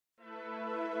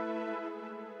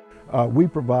We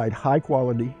provide high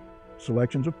quality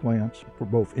selections of plants for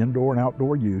both indoor and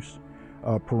outdoor use,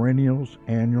 perennials,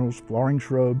 annuals, flowering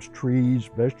shrubs, trees,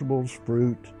 vegetables,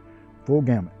 fruit, full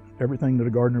gamut. Everything that a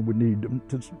gardener would need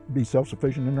to be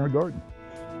self-sufficient in their garden.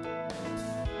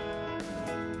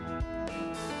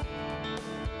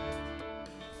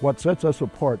 What sets us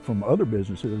apart from other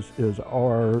businesses is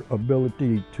our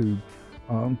ability to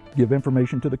give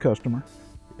information to the customer,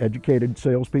 educated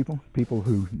salespeople, people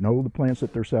who know the plants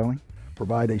that they're selling,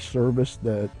 provide a service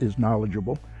that is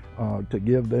knowledgeable, to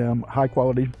give them high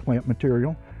quality plant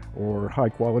material or high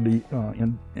quality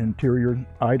interior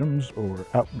items or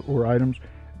outdoor items,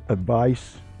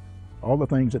 advice, all the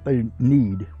things that they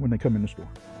need when they come in the store.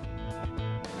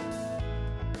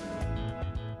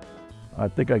 I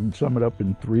think I can sum it up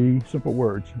in 3 simple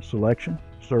words: selection,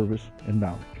 service, and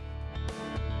knowledge.